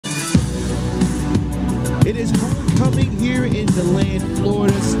It is homecoming here in DeLand,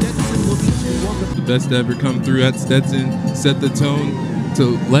 Florida. Stetson looking to welcome the best to ever come through at Stetson, set the tone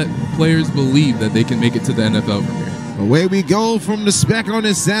to let players believe that they can make it to the NFL from here. Away we go from the spec on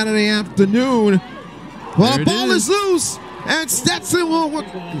this Saturday afternoon. Well, the ball is loose, and Stetson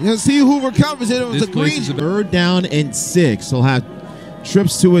will see who recovers it. It was a green. Third down and 6. He'll have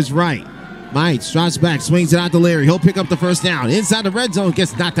trips to his right. Mites drops back, swings it out to Larry. He'll pick up the first down. Inside the red zone,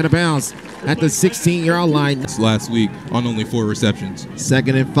 gets knocked out of bounds at the 16-yard line. Last week on only 4 receptions.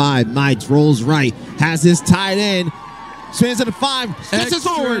 2nd and 5. Mites rolls right, has his tight end. Swings at the 5, gets it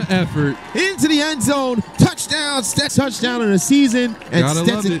forward. Effort. Into the end zone. Touchdown. Touchdown in the season.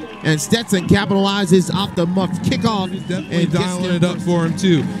 And Stetson capitalizes off the muff kickoff. He's definitely dialing it up for him,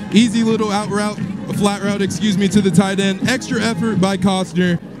 too. Easy little out route, a flat route, excuse me, to the tight end. Extra effort by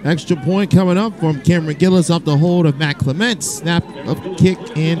Costner. Extra point coming up from Cameron Gillis off the hold of Matt Clement. Snap of kick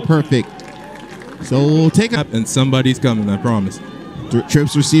and perfect. So we'll take it. And somebody's coming, I promise.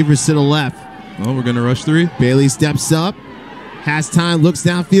 Trips receivers to the left. Oh, we're going to rush 3. Bailey steps up. Has time, looks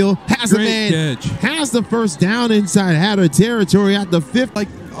downfield. Has a man. Catch. Has the first down inside Hatter territory at the 5th. Like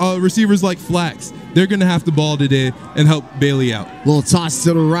receivers like Flax, they're going to have the ball today and help Bailey out. Little toss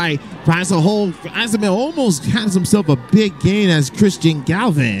to the right. Finds a hole. Almost has himself a big gain as Christian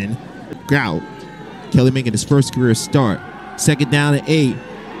Galvin. Grout. Kelly making his first career start. 2nd down and 8.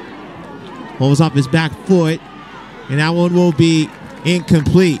 Holds off his back foot. And that one will be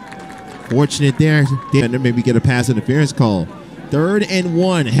incomplete. Fortunate there. Maybe get a pass interference call. 3rd and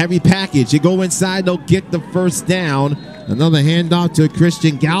 1. Heavy package. You go inside. They'll get the first down. Another handoff to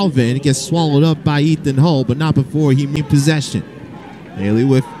Christian Galvin. It gets swallowed up by Ethan Hull, but not before he made possession. Haley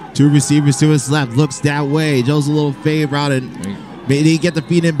with 2 receivers to his left. Looks that way. Joe's a little fade route. And did he get the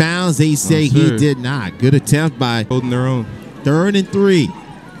feet in bounds? They say he did not. Good attempt by holding their own. 3rd and 3.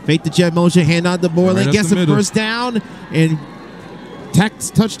 Fake the jet motion. Hand out to Borland. Gets the first down. And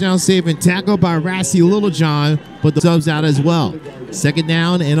touchdown save and tackle by Rassie Littlejohn, but the subs out as well. 2nd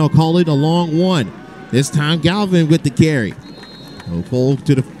down, and I'll call it a long one. This time Galvin with the carry. He'll pull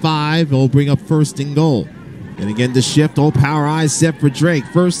to the 5. He'll bring up 1st and goal. And again, the shift. All power eyes set for Drake.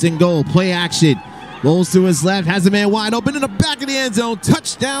 1st and goal. Play action. Rolls to his left. Has a man wide open in the back of the end zone.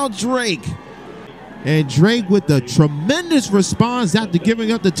 Touchdown, Drake. And Drake with the tremendous response after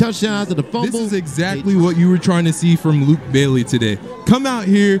giving up the touchdown after the fumble. This is exactly what you were trying to see from Luke Bailey today. Come out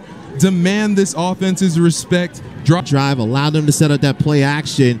here, demand this offense's respect. Drive allowed them to set up that play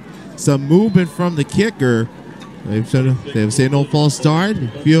action. Some movement from the kicker. They've said no false start.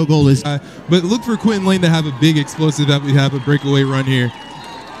 Field goal is. But look for Quentin Lane to have a big explosive that we have a breakaway run here.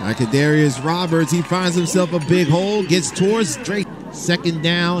 Kadarius Roberts, he finds himself a big hole, gets towards Drake. 2nd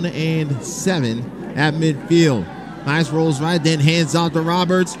down and 7 at midfield. Nice rolls right, then hands off to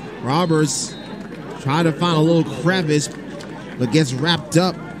Roberts. Roberts trying to find a little crevice, but gets wrapped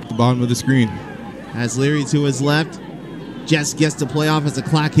up. The bottom of the screen. Has Leary to his left. Jess gets to play off as the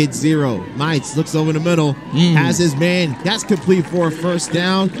clock hits 0. Mites looks over the middle. Has his man. That's complete for a first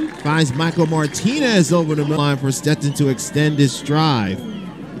down. Finds Michael Martinez over the line for Stetson to extend his drive.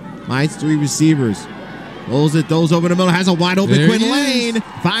 Mites 3 receivers. Rolls it, throws over the middle. Has a wide open Quinn Lane.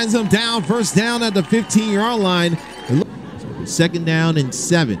 Finds him down. First down at the 15-yard line. 2nd down and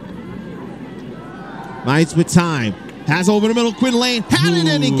 7. Mites with time. Has over the middle. Quinn Lane had it,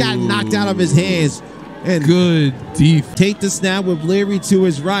 and he got knocked out of his hands. And good deep. Take the snap with Leary to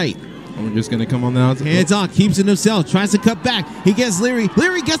his right. And we're just going to come on the outside. Hands on, keeps it himself, tries to cut back. He gets Leary.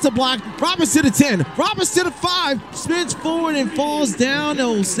 Leary gets a block. Roberts to the 10. Roberts to the 5. Spins forward and falls down.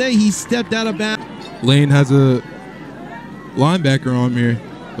 They'll say he stepped out of bounds. Lane has a linebacker on here,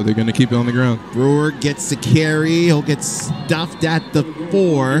 but they're going to keep it on the ground. Brewer gets the carry. He'll get stuffed at the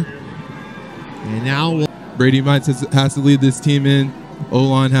 4. And now Brady Mites has to lead this team in.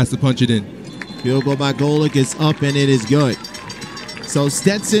 O-line has to punch it in. Field goal by Golick is up, and it is good. So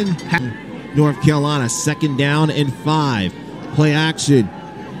Stetson, North Carolina, 2nd down and 5. Play action.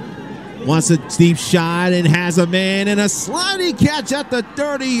 Wants a deep shot and has a man, and a sliding catch at the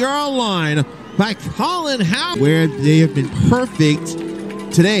 30-yard line by Colin Howard, where they have been perfect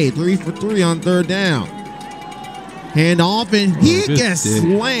today. 3 for 3 on 3rd down. Hand off, and he gets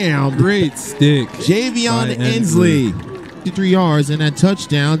slammed. Great stick. Javion Ensley. 53 yards and that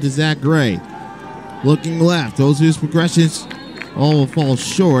touchdown to Zach Gray. Looking left. Those are his progressions. All will fall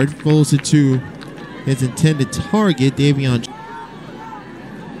short. Falls it to his intended target, Davion.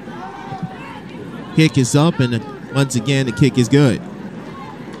 Kick is up, and once again, the kick is good.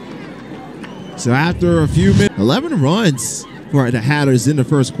 So after a few minutes, 11 runs for the Hatters in the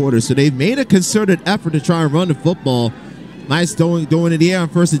first quarter. So they've made a concerted effort to try and run the football. Nice throwing in the air on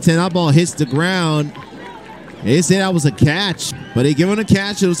 1st and 10. That ball hits the ground. They say that was a catch, but they give him a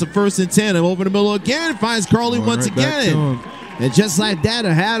catch. It was a 1st and 10. And over the middle again, finds Carly once again. And just like that,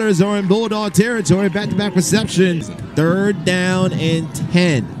 the Hatters are in Bulldog territory. Back-to-back receptions. 3rd down and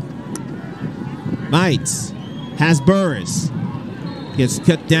 10. Mites has Burris. Gets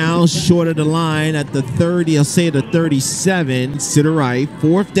cut down short of the line at the 30. I'll say the 37. To the right.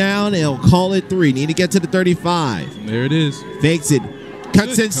 4th down. They'll call it 3. Need to get to the 35. There it is. Fakes it.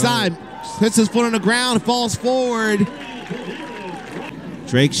 Cuts inside. Puts his foot on the ground. Falls forward.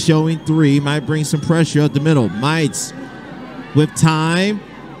 Drake showing 3. Might bring some pressure up the middle. Mites with time.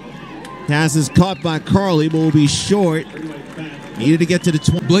 Pass is caught by Carly, but will be short. Needed to get to the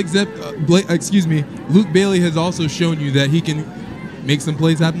 20. Luke Bailey has also shown you that he can make some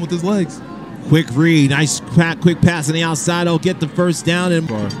plays happen with his legs. Quick read. Nice quick pass on the outside. He'll get the 1st down. And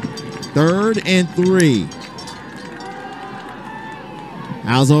 3rd and 3.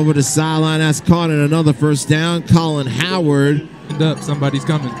 Al's over the sideline. That's caught in another 1st down. Colin Howard. Somebody's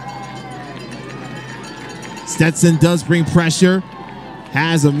coming. Stetson does bring pressure.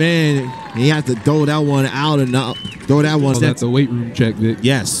 Has a man. He has to throw that one out and up. Throw that one. That's a weight room check, Vic.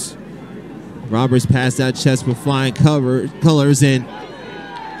 Yes. Roberts passed that chest with flying colors, and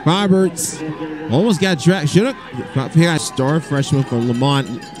Roberts almost got dragged. Should have got star freshman from Lamont,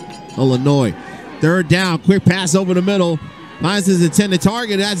 Illinois. 3rd down. Quick pass over the middle. Finds his intended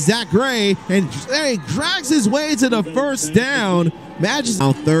target. That's Zach Gray. And he drags his way to the 1st down. Matches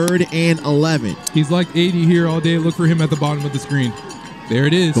now 3rd and 11. He's like 80 here all day. Look for him at the bottom of the screen. There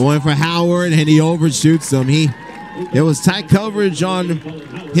it is. Going for Howard, and he overshoots him. There was tight coverage on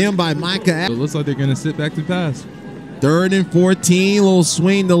him by Micah. It looks like they're going to sit back to pass. 3rd and 14. Little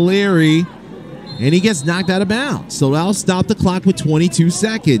swing to Leary. And he gets knocked out of bounds. So that'll stop the clock with 22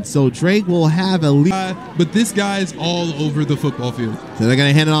 seconds. So Drake will have a lead. But this guy is all over the football field. So they're going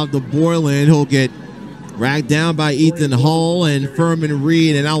to hand it off to Borland. He'll get racked down by Ethan Hull and Furman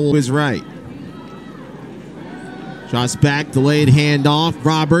Reed, and Owl is right. Shots back, delayed handoff.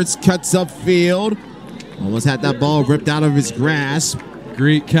 Roberts cuts upfield. Almost had that ball ripped out of his grasp.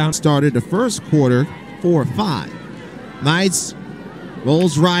 Great count. Started the 1st quarter, 4-5. Knights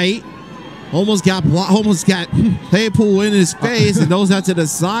rolls right. Almost got Claypool in his face and goes out to the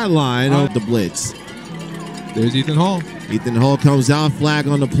sideline of the blitz. There's Ethan Hall. Ethan Hall comes out, flag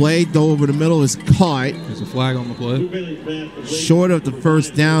on the play, throw over the middle is caught. There's a flag on the play. Short of the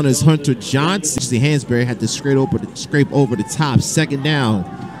 1st down is Hunter Johnson. The Hansberry had to scrape over the top. 2nd down.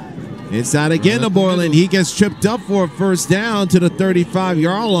 Inside again to Borland. He gets tripped up for a 1st down to the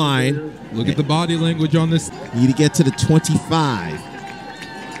 35-yard line. Look at the body language on this. Need to get to the 25.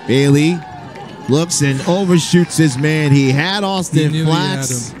 Bailey looks and overshoots his man. He had Austin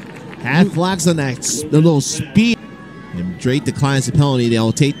Flax. Had Flax on that little speed. And Drake declines the penalty.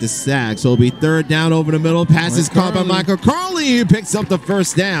 They'll take the sack. So it'll be 3rd down over the middle. Pass is caught by Michael Carly. He picks up the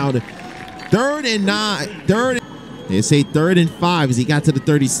 1st down. 3rd and 9. They say 3rd and 5 as he got to the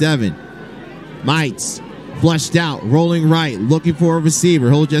 37. Mites flushed out, rolling right, looking for a receiver.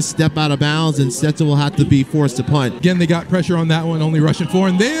 He'll just step out of bounds, and Stetson will have to be forced to punt. Again, they got pressure on that one, only rushing 4.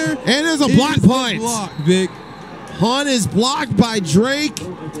 And there's a block punt. Block, Vic. Punt is blocked by Drake.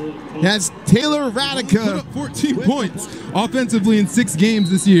 That's Taylor Radica. Put up 14 points offensively in 6 games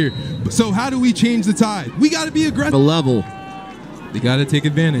this year. So how do we change the tide? We got to be aggressive. The level. They got to take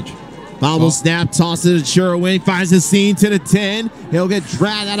advantage. Bobble snap, tosses to Sherwin, finds the seam to the 10. He'll get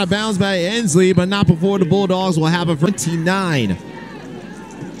dragged out of bounds by Ensley, but not before the Bulldogs will have a 29.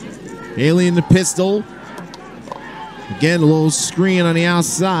 Haley in the pistol. Again, a little screen on the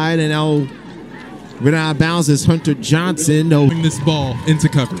outside, and now rid out of bounds is Hunter Johnson. Bring this ball into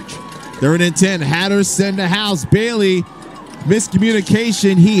coverage. 3rd and 10. Hatters send the house. Bailey,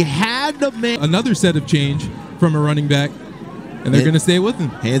 miscommunication. He had the man. Another set of change from a running back. And they're going to stay with him.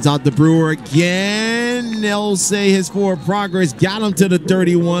 Hands out the Brewer again. They'll say his forward progress got him to the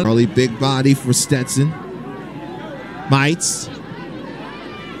 31. Early big body for Stetson. Mites.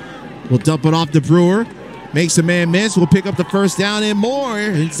 We'll dump it off the Brewer. Makes a man miss. We'll pick up the 1st down and more.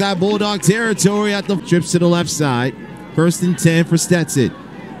 Inside Bulldog territory at the trips to the left side. 1st and 10 for Stetson.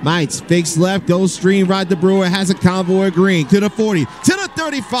 Mites fakes left, goes stream right. The Brewer has a convoy green to the 40, to the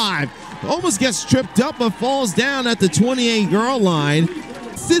 35. Almost gets tripped up but falls down at the 28-yard line.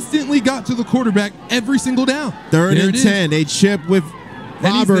 Consistently got to the quarterback every single down. 3rd and 10. They chip with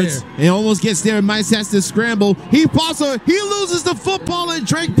Roberts. He almost gets there. Mice has to scramble. He loses the football and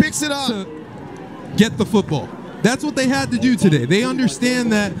Drake picks it up. Get the football. That's what they had to do today. They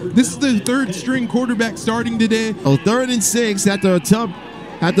understand that this is the 3rd string quarterback starting today. 3rd and 6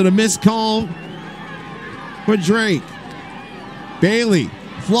 after the missed call for Drake. Bailey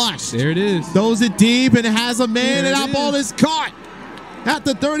Flushed. There it is. Throws it deep and has a man, There and it that ball is caught at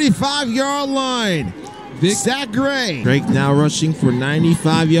the 35-yard line. Zach Gray. Drake now rushing for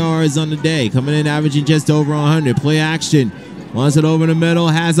 95 yards on the day. Coming in averaging just over 100. Play action. Wants it over the middle.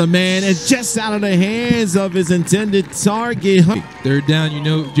 Has a man. And just out of the hands of his intended target. Third down, you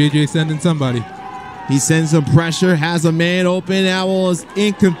know JJ sending somebody. He sends some pressure. Has a man open. That was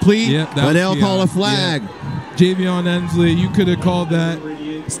incomplete. Yep, but they'll call a flag. Yeah. Javion Ensley, you could have called that.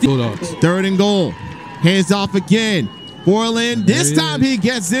 Bulldogs. 3rd and goal. Hands off again. Borland. This time he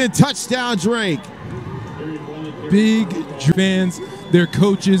gets in. Touchdown, Drake. Big fans, their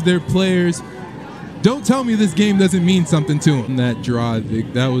coaches, their players. Don't tell me this game doesn't mean something to them. That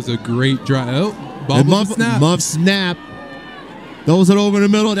drive, that was a great drive. Oh, bobble snap. Muff snap. Throws it over the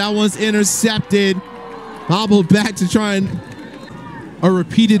middle. That one's intercepted. Bobble back to try and... A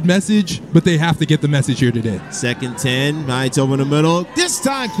repeated message, but they have to get the message here today. 2nd 10. Knights over the middle. This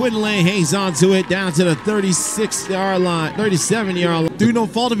time, Quentin Lane hangs on to it down to the 36-yard line, 37-yard line. Through no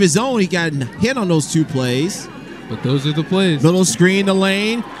fault of his own, he got hit on those 2 plays. But those are the plays. Middle screen to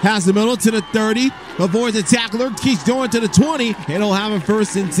Lane. Has the middle to the 30. Avoids the tackler. Keeps going to the 20. And he'll have a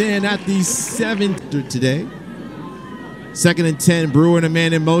 1st and 10 at the 7th today. 2nd and 10. Brewer and a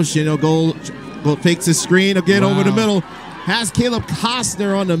man in motion. He'll go fakes the screen. He'll get over the middle. Has Caleb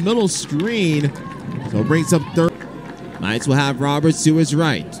Costner on the middle screen. So brings up 3rd. Knights will have Roberts to his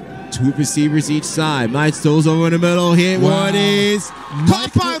right. 2 receivers each side. Knights throws over in the middle. Hit one is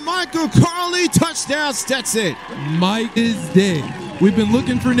caught by Michael Carley. Touchdown, Stetson. Mike is day. We've been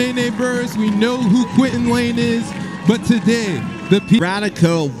looking for Nene Burris. We know who Quentin Lane is. But today, the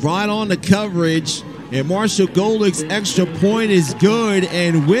Radico right on the coverage. And Marshall Golick's extra point is good.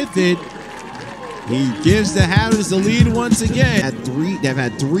 And with it, he gives the Hatters the lead once again. They've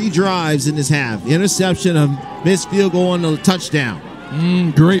had 3 drives in this half. Interception, a missed field goal on the touchdown.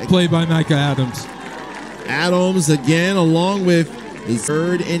 Great play by Micah Adams. Adams again, along with a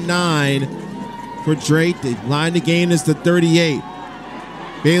 3rd and 9 for Drake. The line to gain is the 38.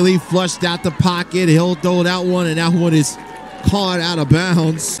 Bailey flushed out the pocket. He'll throw that one, and that one is caught out of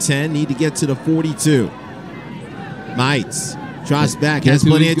bounds. 10 need to get to the 42. Knights drops back, has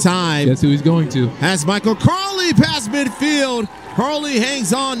plenty of time. Guess who he's going to? Has Michael Carley past midfield. Carley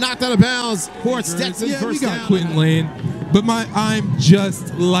hangs on, knocked out of bounds. Poor Stetson. Yeah, we got Quentin Lane, but I'm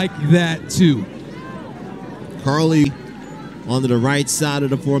just like that too. Carley onto the right side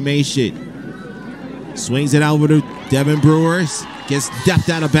of the formation. Swings it over to Devin Brewer. Gets stepped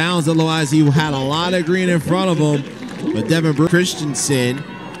out of bounds, otherwise he had a lot of green in front of him. But Devin Brewer Christensen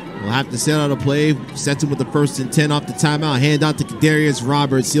will have to set out a play. Sets him with the 1st and 10 off the timeout. Hand out to Kadarius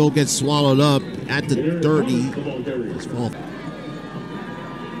Roberts. He'll get swallowed up at the 30.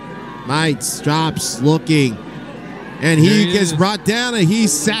 Knights drops looking. And he gets brought down, and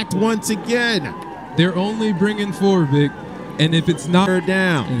he's sacked once again. They're only bringing 4, Vic. And if it's not third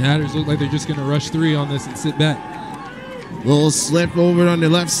down, and Hatters look like they're just going to rush 3 on this and sit back. Little slip over on the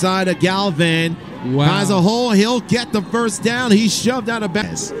left side of Galvin. Wow. Finds a hole. He'll get the 1st down. He's shoved out of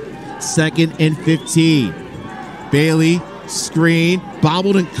bounds. 2nd and 15. Bailey, screen,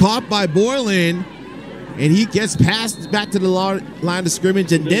 bobbled and caught by Borland. And he gets passed back to the line of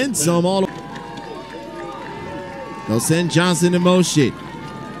scrimmage and then some. They'll send Johnson in motion.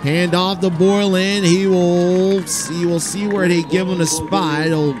 Hand off to Borland. He will see where they give him the spot.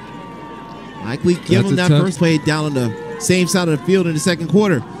 He'll likely give him that first play down on the same side of the field in the 2nd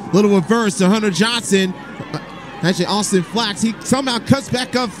quarter. Little reverse to Hunter Johnson. Actually, Austin Flax. He somehow cuts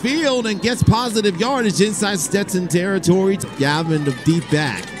back upfield and gets positive yardage inside Stetson territory. Gavin the deep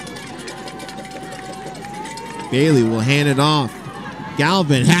back. Bailey will hand it off.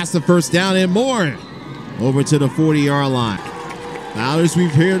 Galvin has the 1st down and more. Over to the 40-yard line. Now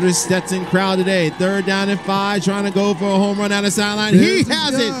we've heard the Stetson crowd today. 3rd down and 5, trying to go for a home run out of sideline. He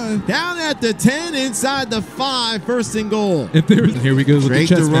has it down at the 10, inside the 5, 1st and goal. Here we go with Drake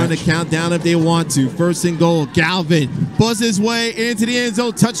the chess to run match. the countdown if they want to. 1st and goal. Galvin buzzes his way into the end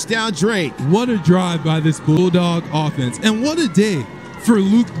zone. Touchdown, Drake. What a drive by this Bulldog offense. And what a day for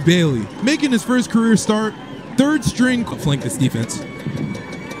Luke Bailey. Making his 1st career start. 3rd string. Flank this defense.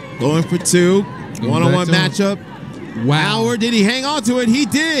 Going for 2. One-on-one matchup. Wow. Howard, did he hang on to it? He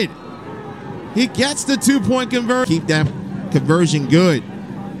did. He gets the 2-point conversion. Keep that conversion good.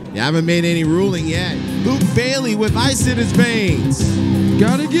 You haven't made any ruling yet. Luke Bailey with ice in his veins.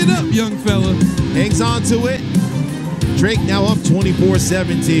 Gotta get up, young fella. Hangs on to it. Drake now up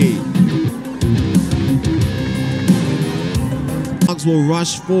 24-17. Dogs will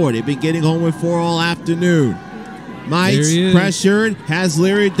rush forward. They've been getting home with 4 all afternoon. Mites pressured, has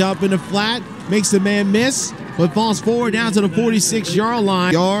Leary dump in the flat, makes the man miss, but falls forward down to the 46-yard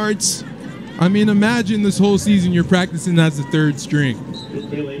line. Yards. I mean, imagine this whole season you're practicing as the third string.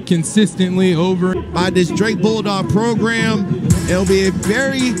 Consistently over. By this Drake Bulldog program, it'll be a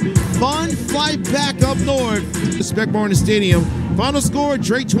very fun flight back up north to Spec Barnes Stadium. Final score,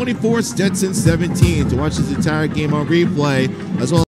 Drake 24, Stetson 17. To watch this entire game on replay, as well